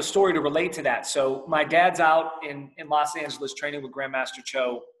kind of a story to relate to that. So my dad's out in Los Angeles training with Grandmaster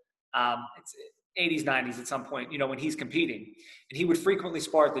Cho. It's 80s, 90s at some point, when he's competing. And he would frequently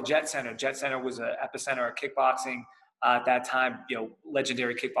spar at the Jet Center. Jet Center was an epicenter of kickboxing at that time.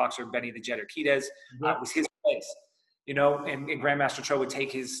 Legendary kickboxer Benny the Jet Urquidez was his place. And Grandmaster Cho would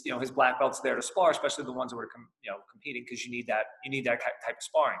take his black belts there to spar, especially the ones that were competing, because you need that type of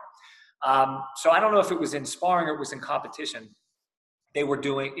sparring. So I don't know if it was in sparring or it was in competition. They were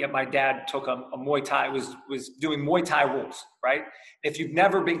doing, my dad took a Muay Thai, was doing Muay Thai rules, right? If you've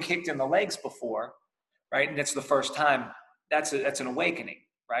never been kicked in the legs before, right, and it's the first time, that's an awakening,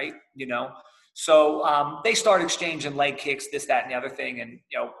 right? So they start exchanging leg kicks, this, that, and the other thing, and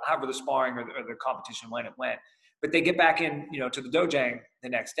however the sparring or the competition went, it went. But they get back in, to the dojang the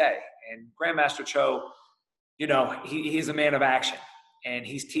next day, and Grandmaster Cho, he's a man of action. And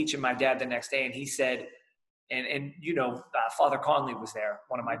he's teaching my dad the next day. And he said, Father Conley was there,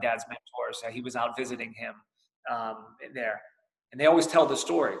 one of my dad's mentors. He was out visiting him there. And they always tell the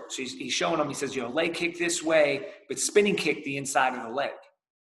story. So he's showing him, he says, leg kick this way, but spinning kick the inside of the leg.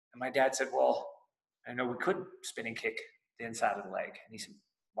 And my dad said, well, I know we could spinning kick the inside of the leg. And he said,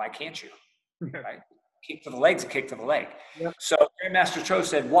 why can't you? Right? Kick to the leg's a kick to the leg. Yep. So Grandmaster Cho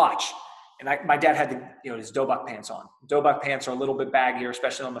said, watch. And my dad had his dobak pants on. Dobak pants are a little bit baggier,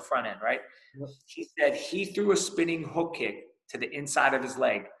 especially on the front end, right? Yep. He said he threw a spinning hook kick to the inside of his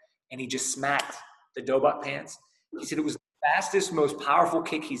leg, and he just smacked the dobak pants. He said it was the fastest, most powerful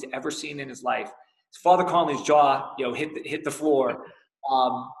kick he's ever seen in his life. His Father Conley's jaw, hit the floor.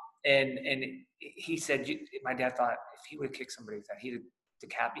 And he said, my dad thought if he would have kicked somebody like that, he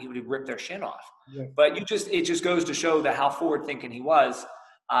would have ripped their shin off. Yeah. But it just goes to show that how forward thinking he was.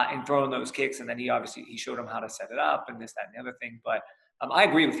 And throwing those kicks, and then he showed him how to set it up and this, that, and the other thing. But I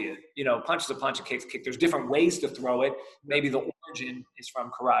agree with you. Punch is a punch, a kick's a kick. There's different ways to throw it. Maybe the origin is from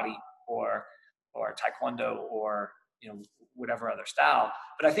karate or taekwondo or whatever other style.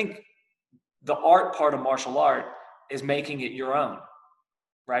 But I think the art part of martial art is making it your own,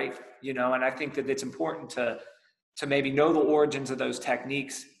 right? And I think that it's important to maybe know the origins of those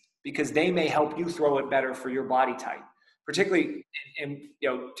techniques, because they may help you throw it better for your body type. Particularly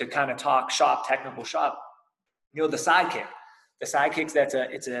to kind of talk technical shop, the side kick. The side kicks,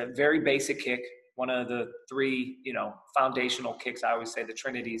 it's a very basic kick. One of the three, foundational kicks. I always say the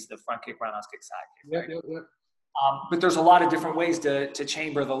trinities: the front kick, roundhouse kick, side kick. Right? Yep. But there's a lot of different ways to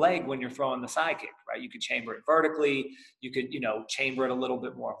chamber the leg when you're throwing the side kick, right? You could chamber it vertically. You could, chamber it a little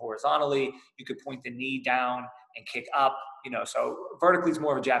bit more horizontally. You could point the knee down and kick up, so vertically is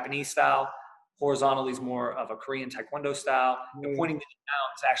more of a Japanese style. Horizontally is more of a Korean Taekwondo style. And pointing the knee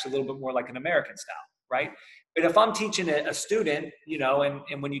down is actually a little bit more like an American style, right? But if I'm teaching a student,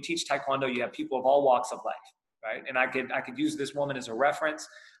 and when you teach Taekwondo, you have people of all walks of life, right? And I could use this woman as a reference.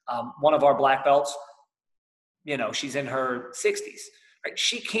 One of our black belts, she's in her 60s, right?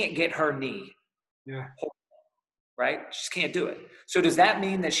 She can't get her knee, right? She just can't do it. So does that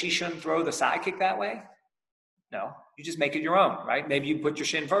mean that she shouldn't throw the side kick that way? No, you just make it your own, right? Maybe you put your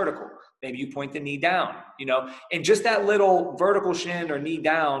shin vertical. Maybe you point the knee down, and just that little vertical shin or knee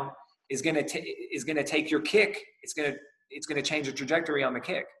down is going to take your kick. It's going to change the trajectory on the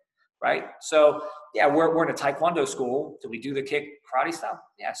kick, right? So yeah, we're in a Taekwondo school. Do we do the kick karate style?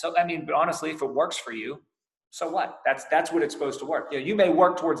 Yeah. So, but honestly, if it works for you, so what? That's what it's supposed to work. You may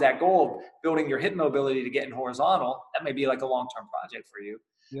work towards that goal of building your hip mobility to get in horizontal. That may be like a long-term project for you.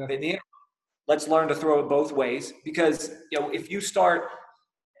 Yeah. But in the end, let's learn to throw it both ways, because, if you start,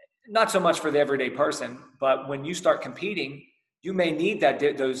 not so much for the everyday person, but when you start competing, you may need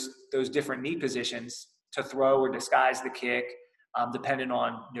those different knee positions to throw or disguise the kick, depending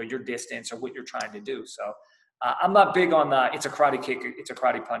on your distance or what you're trying to do. So I'm not big on it's a karate kick, it's a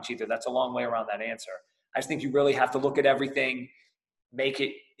karate punch either. That's a long way around that answer. I just think you really have to look at everything, make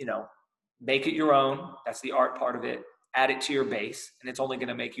it your own. That's the art part of it. Add it to your base, and it's only going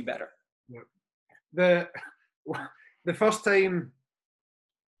to make you better. The first time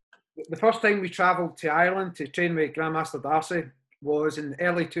we travelled to Ireland to train with Grandmaster Darcy was in the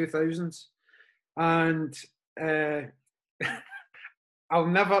early 2000s, and I'll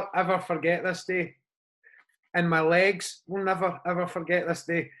never ever forget this day, and my legs will never ever forget this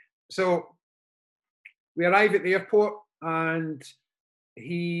day. So we arrived at the airport, and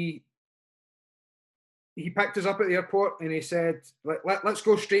he picked us up at the airport, and he said, let's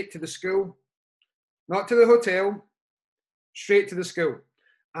go straight to the school, not to the hotel, straight to the school.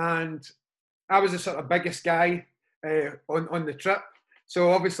 And I was the sort of biggest guy on the trip.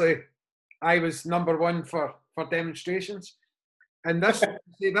 So obviously I was number one for demonstrations. And this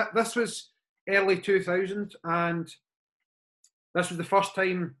was early 2000s, and This was the first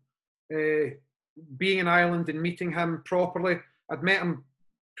time being in Ireland and meeting him properly. I'd met him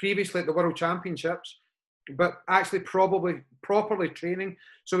previously at the World Championships, but actually properly training.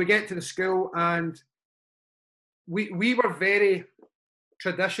 So we get to the school, and we were very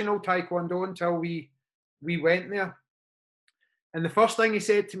traditional Taekwondo until we went there. And the first thing he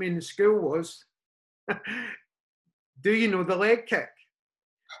said to me in the school was, "Do you know the leg kick?"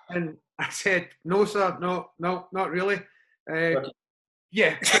 And I said, "No, sir, no, not really."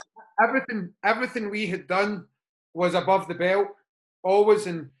 Yeah, everything we had done was above the belt, always,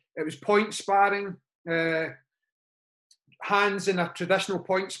 and it was point sparring, hands in a traditional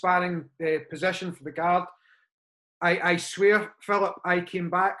point sparring position for the guard. I swear, Philip, I came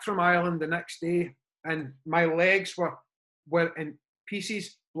back from Ireland the next day, and my legs were in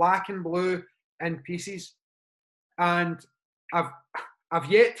pieces, black and blue in pieces, and I've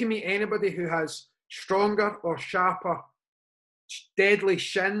yet to meet anybody who has stronger or sharper, deadly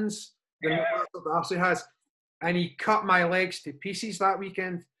shins than Master Darcy has. And he cut my legs to pieces that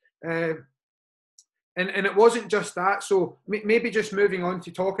weekend. And it wasn't just that. So maybe just moving on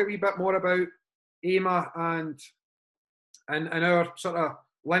to talk a wee bit more about AIMA and our sort of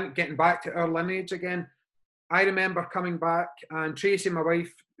getting back to our lineage again. I remember coming back, and Tracy, my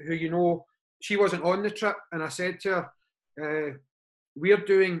wife, who you know, she wasn't on the trip, and I said to her, "We're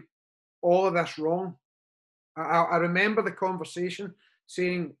doing all of this wrong." I remember the conversation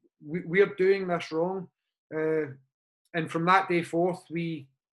saying, "We're doing this wrong," and from that day forth, we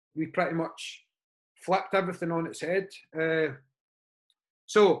pretty much flipped everything on its head.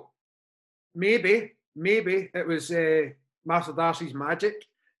 So maybe it was Master Darcy's magic,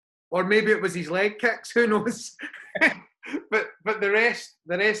 or maybe it was his leg kicks. Who knows? but the rest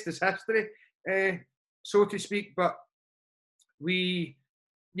is history, so to speak. But we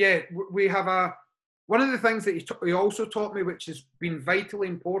have one of the things that he also taught me, which has been vitally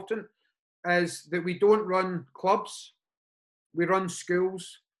important, is that we don't run clubs, we run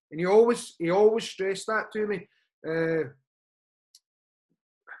schools. And he always stressed that to me.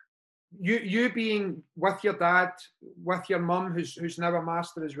 You being with your dad, with your mum, who's now a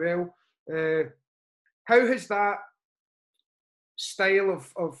master as well. How has that style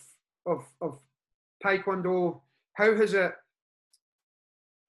of Taekwondo? How has it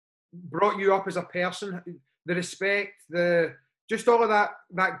brought you up as a person? The respect, just all of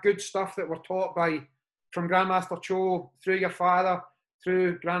that good stuff that we're taught from Grandmaster Cho through your father,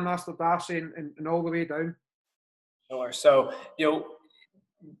 through Grandmaster Darcy, and all the way down. Sure. So,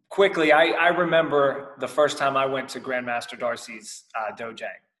 quickly, I remember the first time I went to Grandmaster Darcy's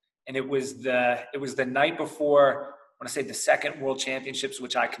dojang, and it was the night before, I want to say, the second World Championships,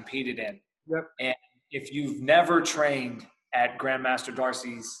 which I competed in. Yep. And if you've never trained at Grandmaster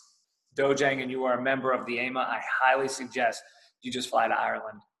Darcy's dojang and you are a member of the AIMA, I highly suggest you just fly to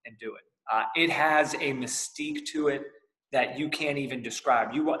Ireland and do it. It has a mystique to it that you can't even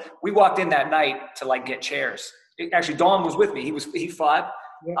describe. We walked in that night to get chairs. Actually, Dawn was with me. He fought,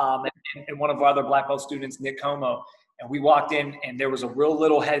 and one of our other black belt students, Nick Como, and we walked in, and there was a real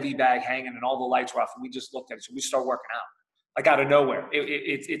little heavy bag hanging, and all the lights were off, and we just looked at it. So we started working out, out of nowhere.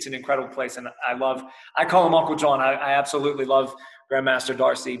 It's an incredible place, and I call him Uncle John. I absolutely love Grandmaster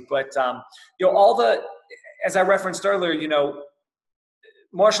Darcy. But as I referenced earlier,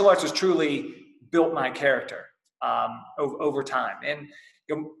 martial arts has truly built my character over time. And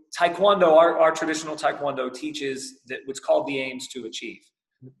Taekwondo, our traditional Taekwondo teaches that what's called the aims to achieve.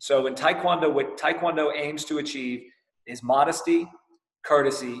 So in Taekwondo, what Taekwondo aims to achieve is modesty,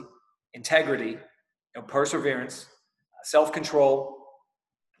 courtesy, integrity, perseverance, self-control,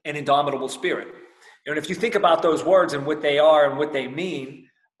 and indomitable spirit. And if you think about those words and what they are and what they mean,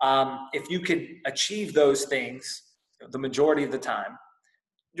 if you could achieve those things the majority of the time,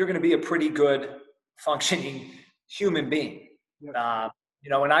 you're going to be a pretty good functioning human being. Yep.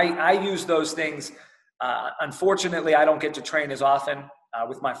 And I use those things. Unfortunately, I don't get to train as often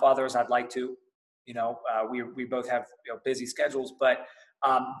with my father as I'd like to. We both have busy schedules, but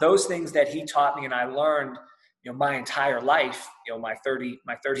those things that he taught me and I learned, my entire life, my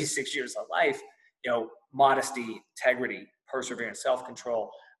 36 years of life, modesty, integrity, perseverance,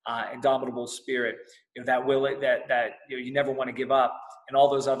 self-control, indomitable spirit, that you never want to give up, and all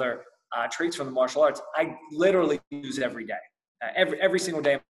those other traits from the martial arts, I literally use every day, every single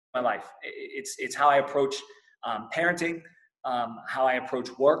day of my life. It's how I approach parenting, how I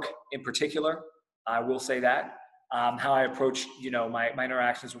approach work in particular. I will say that how I approach my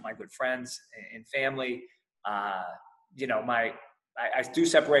interactions with my good friends and family. I do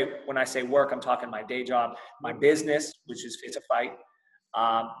separate when I say work. I'm talking my day job, my business, which is Fit to Fight,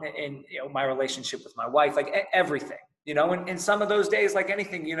 and my relationship with my wife, everything. you know, and some of those days, like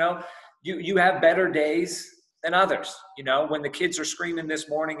anything, you know, you have better days than others. You know, when the kids are screaming this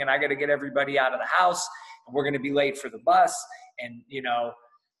morning and I got to get everybody out of the house and we're going to be late for the bus, and, you know,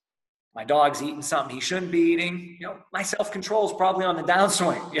 my dog's eating something he shouldn't be eating, you know, my self-control is probably on the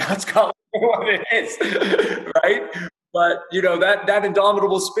downswing. Yeah, let's call it what it is, right? But, you know, that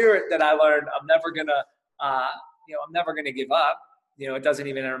indomitable spirit that I learned, I'm never gonna give up. You know, it doesn't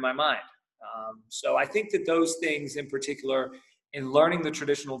even enter my mind. So I think that those things in particular, in learning the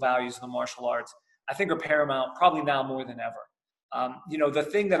traditional values of the martial arts, I think are paramount, probably now more than ever. You know, the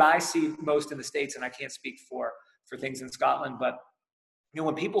thing that I see most in the States, and I can't speak for things in Scotland, but, you know,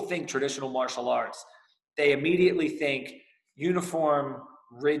 when people think traditional martial arts, they immediately think uniform,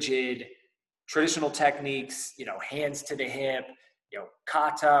 rigid, traditional techniques, you know, hands to the hip, you know,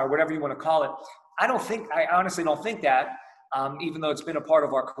 kata or whatever you want to call it. I honestly don't think that, even though it's been a part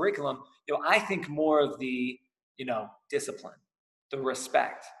of our curriculum. You know, I think more of the, you know, discipline, the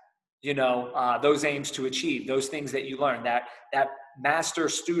respect, you know, those aims to achieve, those things that you learn, that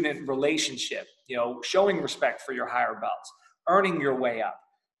master-student relationship, you know, showing respect for your higher belts, earning your way up.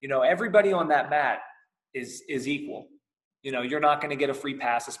 You know, everybody on that mat is equal. You know, you're not going to get a free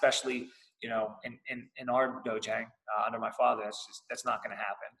pass, especially, you know, in our dojang under my father. That's not going to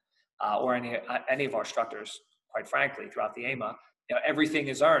happen, or any of our instructors, quite frankly, throughout the AMA. You know, everything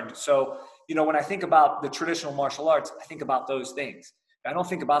is earned. So, you know, when I think about the traditional martial arts, I think about those things. I don't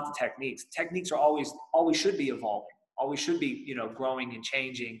think about the techniques. Techniques are always should be evolving, always should be, you know, growing and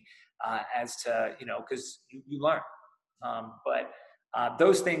changing as to, you know, because you learn. But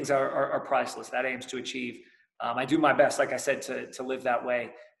those things are priceless. That aims to achieve. I do my best, like I said, to live that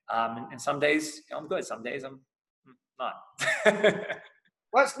way. And some days, you know, I'm good. Some days I'm not.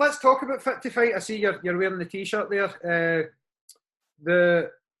 Let's talk about Fit to Fight. I see you're wearing the T-shirt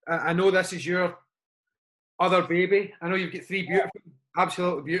there. I know this is your other baby. I know you've got three beautiful,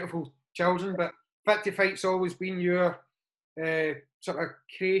 absolutely beautiful children, but Fit to Fight's always been your sort of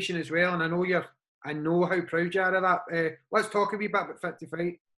creation as well. And I know how proud you are of that. Let's talk a wee bit about Fit to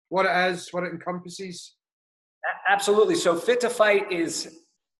Fight, what it is, what it encompasses. Absolutely. So Fit to Fight is,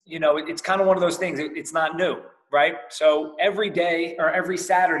 you know, it's kind of one of those things. It's not new, right? So every day, or every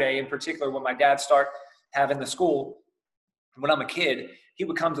Saturday in particular, when my dad started having the school, when I'm a kid, he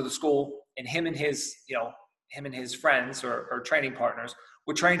would come to the school, and him and his friends or training partners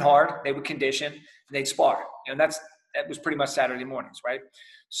would train hard. They would condition, and they'd spar. And that was pretty much Saturday mornings, right?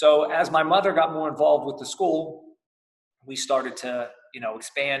 So as my mother got more involved with the school, we started to, you know,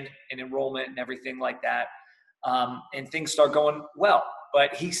 expand in enrollment and everything like that. And things start going well,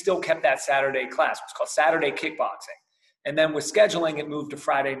 but he still kept that Saturday class. It's called Saturday Kickboxing. And then with scheduling, it moved to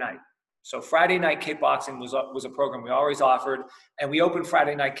Friday night. So Friday night kickboxing was a program we always offered, and we opened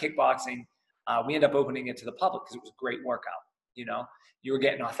Friday night kickboxing. We ended up opening it to the public because it was a great workout. You know, you were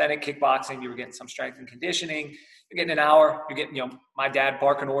getting authentic kickboxing, you were getting some strength and conditioning, you're getting an hour, you're getting, you know, my dad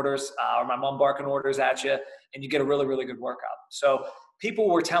barking orders or my mom barking orders at you, and you get a really, really good workout. So people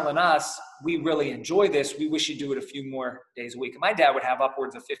were telling us, we really enjoy this. We wish you'd do it a few more days a week. And my dad would have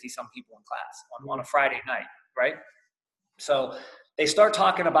upwards of 50 some people in class on a Friday night, right? So they start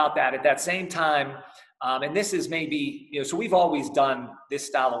talking about that at that same time. And this is maybe, you know, so we've always done this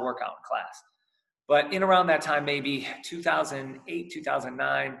style of workout in class. But in around that time, maybe 2008,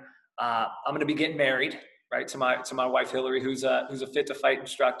 2009, I'm going to be getting married, right, to my wife, Hillary, who's a Fit to Fight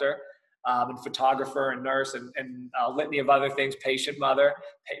instructor, and photographer and nurse and a litany of other things, patient mother,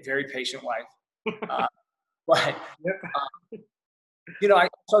 very patient wife. But you know, I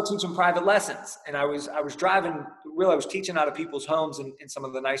started teaching private lessons, and I was driving. Really, I was teaching out of people's homes in some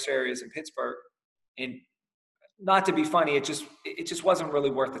of the nicer areas in Pittsburgh. And not to be funny, it just wasn't really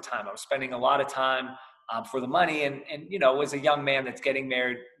worth the time. I was spending a lot of time for the money, and you know, as a young man that's getting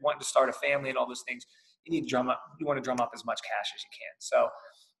married, wanting to start a family and all those things, you want to drum up as much cash as you can. So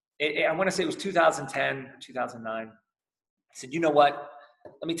I want to say it was 2010, 2009. I said, you know what?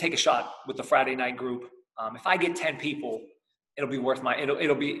 Let me take a shot with the Friday night group. If I get 10 people, it'll be worth my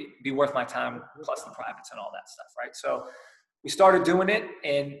worth my time, plus the privates and all that stuff, right? So we started doing it,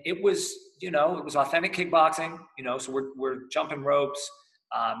 and it was, you know, it was authentic kickboxing, you know, so we're jumping ropes,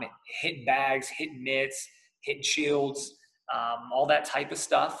 hitting bags, hitting mitts, hitting shields, all that type of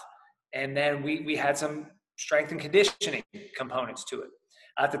stuff. And then we had some strength and conditioning components to it.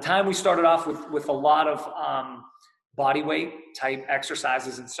 At the time, we started off with a lot of body weight type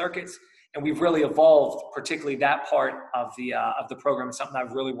exercises and circuits, and we've really evolved, particularly that part of the program. It's something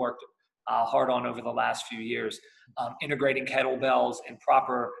I've really worked hard on over the last few years, integrating kettlebells and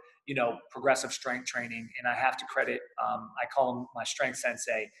proper, you know, progressive strength training. And I have to credit, I call him my strength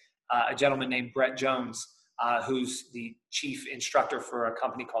sensei, a gentleman named Brett Jones, who's the chief instructor for a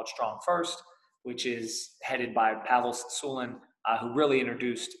company called Strong First, which is headed by Pavel Sulin, who really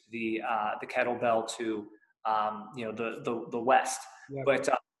introduced the kettlebell to the West. Yep. But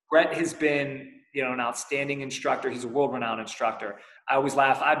Brett has been an outstanding instructor. He's a world-renowned instructor. I always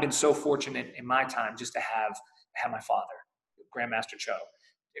laugh. I've been so fortunate in my time just to have my father, Grandmaster Cho,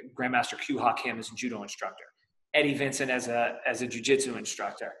 Grandmaster Q-Ha Kim as a judo instructor, Eddie Vincent as a jiu-jitsu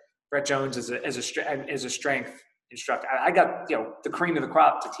instructor, Brett Jones as a strength instructor. I got the cream of the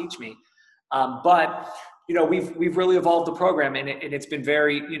crop to teach me, but we've really evolved the program, and it's been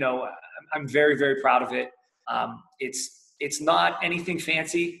very I'm very, very proud of it. It's not anything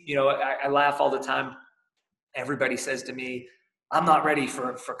fancy. I laugh all the time. Everybody says to me, I'm not ready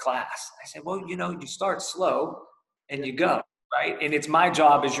for class. I say, well, you start slow and you go, right? And it's my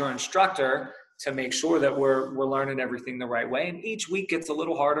job as your instructor to make sure that we're learning everything the right way. And each week gets a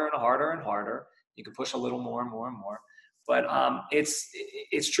little harder and harder and harder. You can push a little more and more and more. But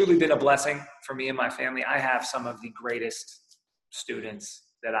it's truly been a blessing for me and my family. I have some of the greatest students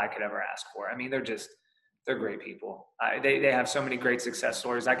that I could ever ask for. I mean, they're great people. They have so many great success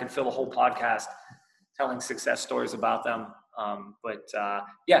stories. I could fill a whole podcast telling success stories about them.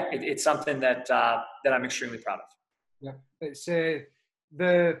 It's something that I'm extremely proud of. Yeah, it's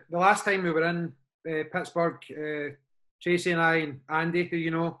the last time we were in Pittsburgh, Tracy and I and Andy,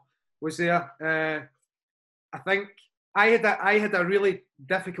 who was there. I think I had a really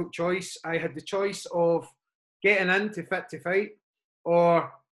difficult choice. I had the choice of getting into Fit to Fight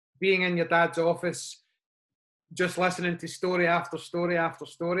or being in your dad's office, just listening to story after story after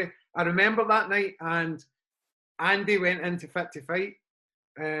story. I remember that night, and Andy went into Fit to Fight.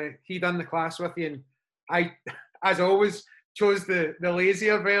 He done the class with you, and I, as always, chose the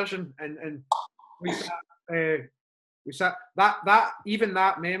lazier version, and we sat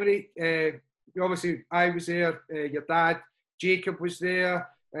that memory. Obviously, I was there. Your dad, Jacob, was there.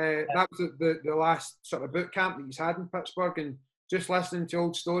 That was the last sort of boot camp that he's had in Pittsburgh, and just listening to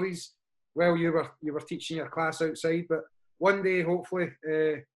old stories while you were teaching your class outside. But one day, hopefully,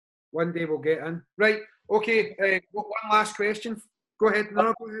 one day we'll get in. Right. Okay. One last question. Go ahead.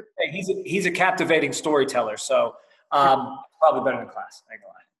 No, go ahead. Hey, he's a captivating storyteller, so probably better in class. I ain't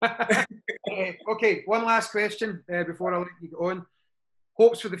gonna lie. Okay. One last question before I let you go on.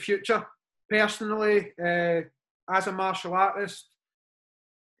 Hopes for the future. Personally, as a martial artist,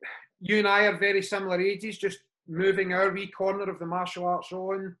 you and I are very similar ages, just moving our wee corner of the martial arts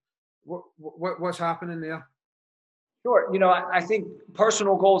on. What's happening there? Sure. I think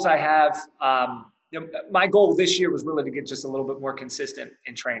personal goals I have, my goal this year was really to get just a little bit more consistent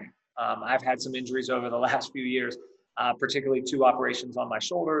in training. I've had some injuries over the last few years, particularly 2 operations on my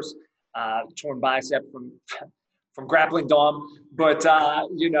shoulders, torn bicep from grappling Dom, but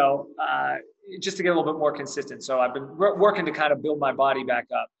just to get a little bit more consistent. So I've been working to kind of build my body back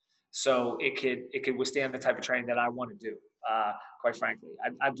up so it could withstand the type of training that I want to do. Quite frankly,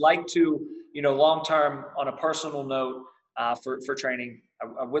 I'd like to, long-term on a personal note, for training,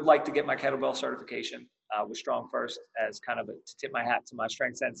 I would like to get my kettlebell certification with Strong First as kind of to tip my hat to my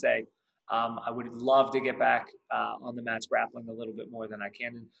strength sensei. I would love to get back on the mats grappling a little bit more than I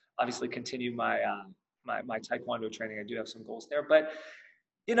can, and obviously continue my Taekwondo training. I do have some goals there, but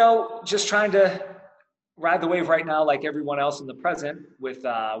just trying to ride the wave right now, like everyone else in the present, with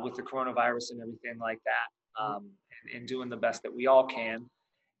the coronavirus and everything like that, and doing the best that we all can,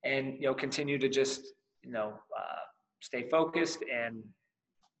 and continue to just stay focused and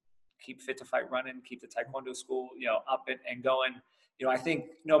keep Fit to Fight running, keep the Taekwondo school up and going. I think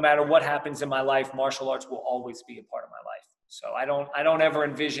no matter what happens in my life, martial arts will always be a part of my life. So I don't ever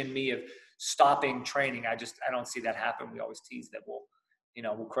envision me of stopping training. I don't see that happen. We always tease that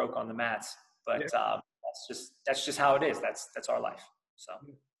we'll croak on the mats, but that's just how it is. That's our life. So.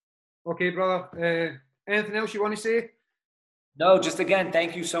 Okay, brother. Anything else you want to say? No, just again,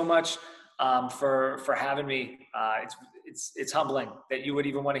 thank you so much for having me. It's humbling that you would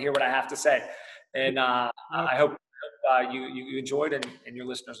even want to hear what I have to say, and I hope you enjoyed and your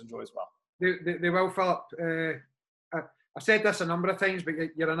listeners enjoy as well. They will, Philip. I've said this a number of times, but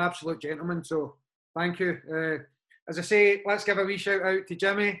you're an absolute gentleman, so thank you. As I say, let's give a wee shout out to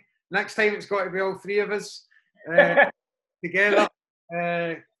Jimmy. Next time it's got to be all 3 of us together,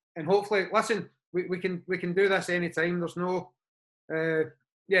 and hopefully, listen, we can do this anytime. There's no,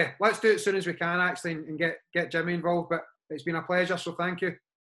 let's do it as soon as we can actually, and get Jimmy involved. But it's been a pleasure, so thank you.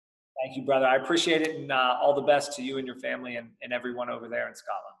 Thank you, brother. I appreciate it, and all the best to you and your family and everyone over there in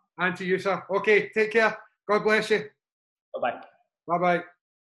Scotland. And to you, sir. Okay, take care. God bless you. Bye-bye. Bye-bye.